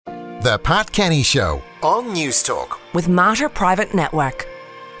The Pat Kenny Show on News Talk. With Mater Private Network.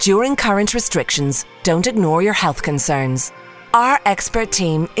 During current restrictions, don't ignore your health concerns. Our expert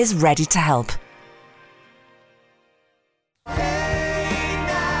team is ready to help.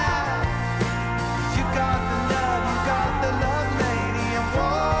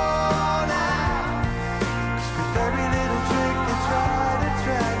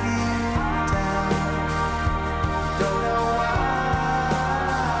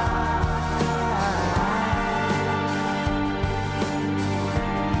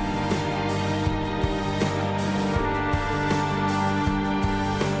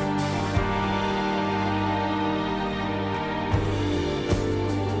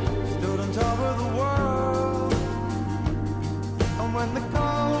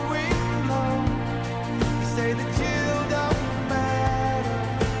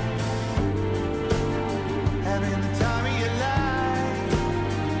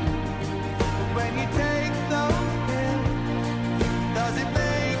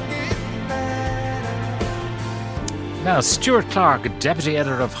 Now, Stuart Clark, Deputy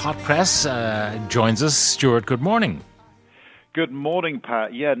Editor of Hot Press, joins us. Stuart, good morning. Good morning,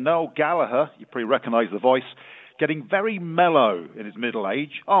 Pat. Yeah, Noel Gallagher, you probably recognise the voice, getting very mellow in his middle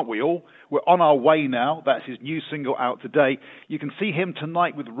age, aren't we all? We're on our way now. That's his new single out today. You can see him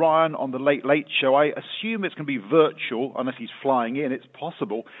tonight with Ryan on the Late Late Show. I assume it's going to be virtual, unless he's flying in. It's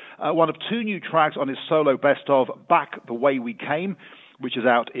possible. One of two new tracks on his solo best of, Back the Way We Came, which is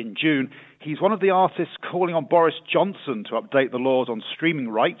out in June. He's one of the artists calling on Boris Johnson to update the laws on streaming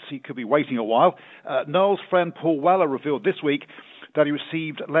rights. He could be waiting a while. Noel's friend Paul Weller revealed this week that he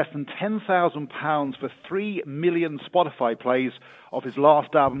received less than £10,000 for 3 million Spotify plays of his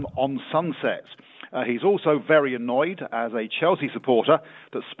last album, On Sunsets. He's also very annoyed, as a Chelsea supporter,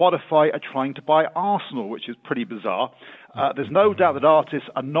 that Spotify are trying to buy Arsenal, which is pretty bizarre. There's no doubt that artists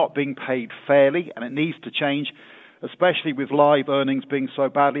are not being paid fairly, and it needs to change, especially with live earnings being so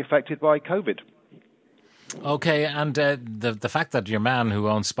badly affected by COVID. Okay, and the fact that your man who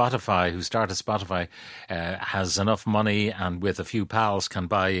owns Spotify, who started Spotify, has enough money and with a few pals can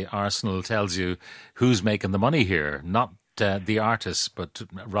buy Arsenal tells you who's making the money here, not the artists, but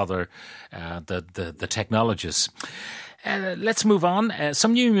rather the technologists. Let's move on.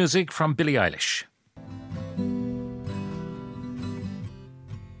 Some new music from Billie Eilish.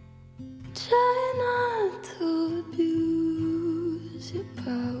 Try not to abuse your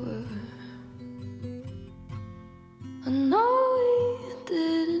power. I know we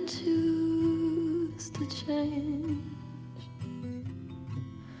didn't choose to change.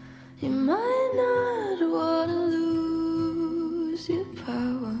 You might not want to lose your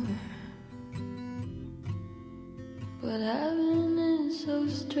power, but having it so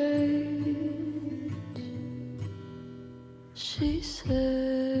strange. She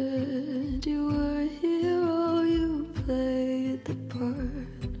said you were a hero, you played the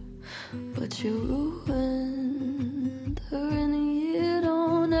part, but you ruined her in a year.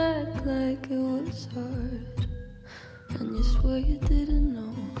 Don't act like it was hard, and you swear you didn't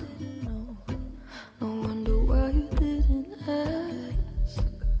know. No wonder why you didn't ask.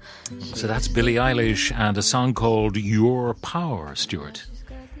 So that's Billie Eilish and a song called Your Power, Stuart.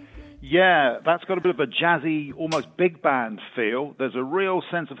 Yeah, that's got a bit of a jazzy, almost big band feel. There's a real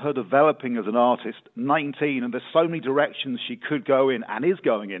sense of her developing as an artist, 19, and there's so many directions she could go in and is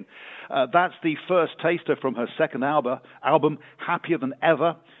going in. That's the first taster from her second album, Happier Than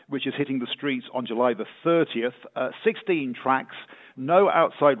Ever, which is hitting the streets on July the 30th. 16 tracks, no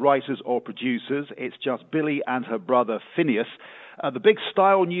outside writers or producers. It's just Billie and her brother Phineas. The big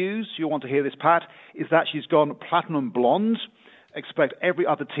style news, you'll want to hear this, Pat, is that she's gone platinum blonde. Expect every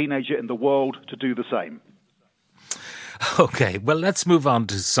other teenager in the world to do the same. Okay, well, let's move on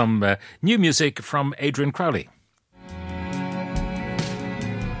to some new music from Adrian Crowley.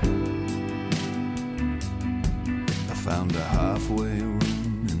 I found a halfway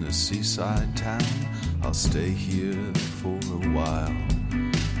room in a seaside town. I'll stay here for a while.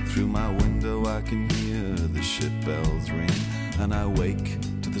 Through my window I can hear the ship bells ring, and I wake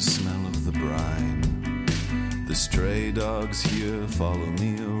to the smell of the brine. The stray dogs here follow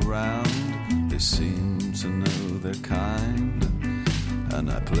me around. They seem to know their kind.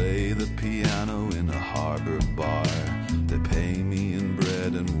 And I play the piano in a harbor bar. They pay me in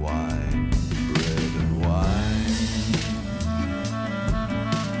bread and wine. Bread and wine.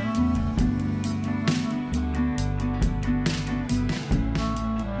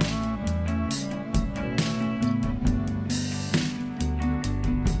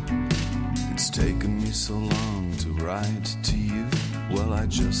 It's taken me so long to write to you. Well, I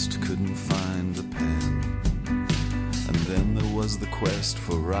just couldn't find the pen. And then the was the quest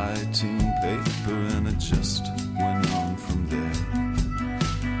for writing paper, and it just went on from there.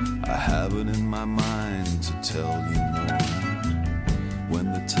 I have it in my mind to tell you more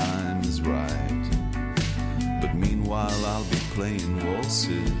when the time is right. But meanwhile I'll be playing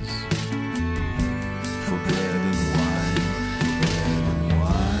waltzes for bread and wine, for bread and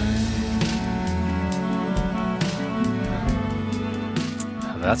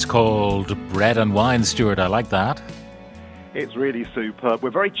wine. That's called Bread and Wine, Stuart. I like that. It's really superb.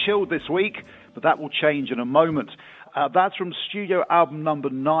 We're very chilled this week, but that will change in a moment. That's from studio album number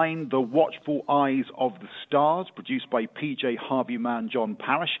 9, The Watchful Eyes of the Stars, produced by PJ Harvey man John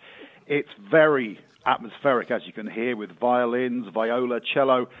Parrish. It's very atmospheric, as you can hear, with violins, viola,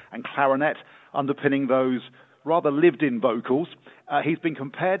 cello, and clarinet underpinning those rather lived-in vocals. He's been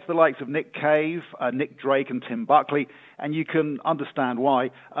compared to the likes of Nick Cave, Nick Drake, and Tim Buckley, and you can understand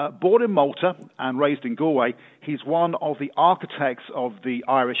why. Born in Malta and raised in Galway, he's one of the architects of the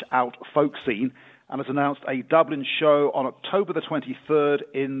Irish out folk scene, and has announced a Dublin show on October the 23rd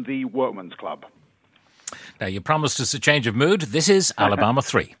in the Workman's Club. Now, you promised us a change of mood. This is Alabama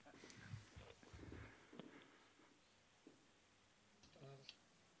 3.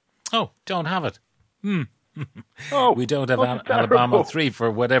 Oh, don't have it. Oh, we don't have that's Alabama terrible. 3 for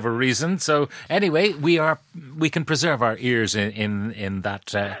whatever reason. So anyway, we can preserve our ears in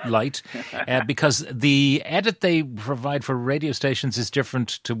that light because the edit they provide for radio stations is different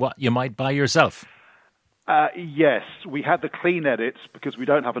to what you might buy yourself. Yes, we had the clean edits because we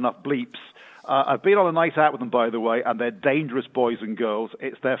don't have enough bleeps. I've been on a night out with them, by the way, and they're dangerous boys and girls.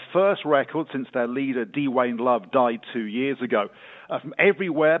 It's their first record since their leader, Dwayne Love, died 2 years ago. From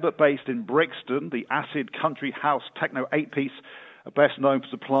everywhere but based in Brixton, the acid country house techno 8-piece are best known for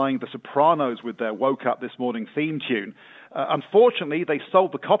supplying the Sopranos with their Woke Up This Morning theme tune. Unfortunately, they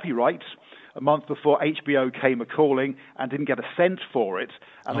sold the copyright a month before HBO came a-calling and didn't get a cent for it.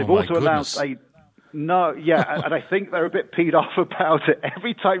 And they've also announced a... No, yeah, and I think they're a bit peed off about it.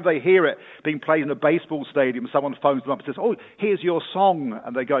 Every time they hear it being played in a baseball stadium, someone phones them up and says, "Oh, here's your song,"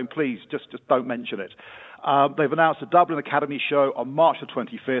 and they're going, "Please, just don't mention it." They've announced a Dublin Academy show on March the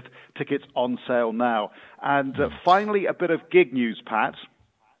 25th. Tickets on sale now. And finally, a bit of gig news, Pat.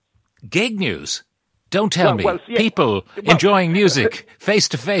 Gig news? Don't tell me. Yeah. People enjoying music face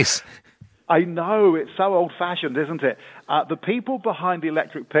to face. I know, it's so old-fashioned, isn't it? The people behind the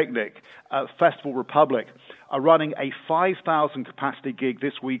Electric Picnic, Festival Republic, are running a 5,000-capacity gig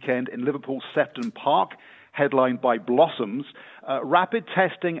this weekend in Liverpool's Sefton Park, headlined by Blossoms. Rapid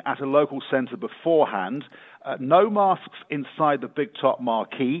testing at a local centre beforehand. No masks inside the Big Top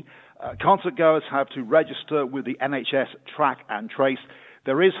marquee. Concert goers have to register with the NHS Track and Trace.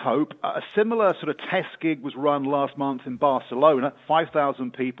 There is hope. A similar sort of test gig was run last month in Barcelona.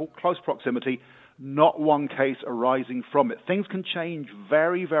 5,000 people, close proximity, not one case arising from it. Things can change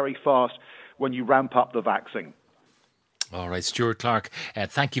very, very fast when you ramp up the vaccine. All right, Stuart Clark,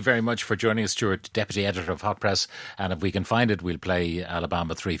 thank you very much for joining us, Stuart, Deputy Editor of Hot Press. And if we can find it, we'll play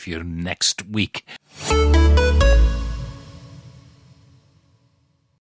Alabama 3 for you next week.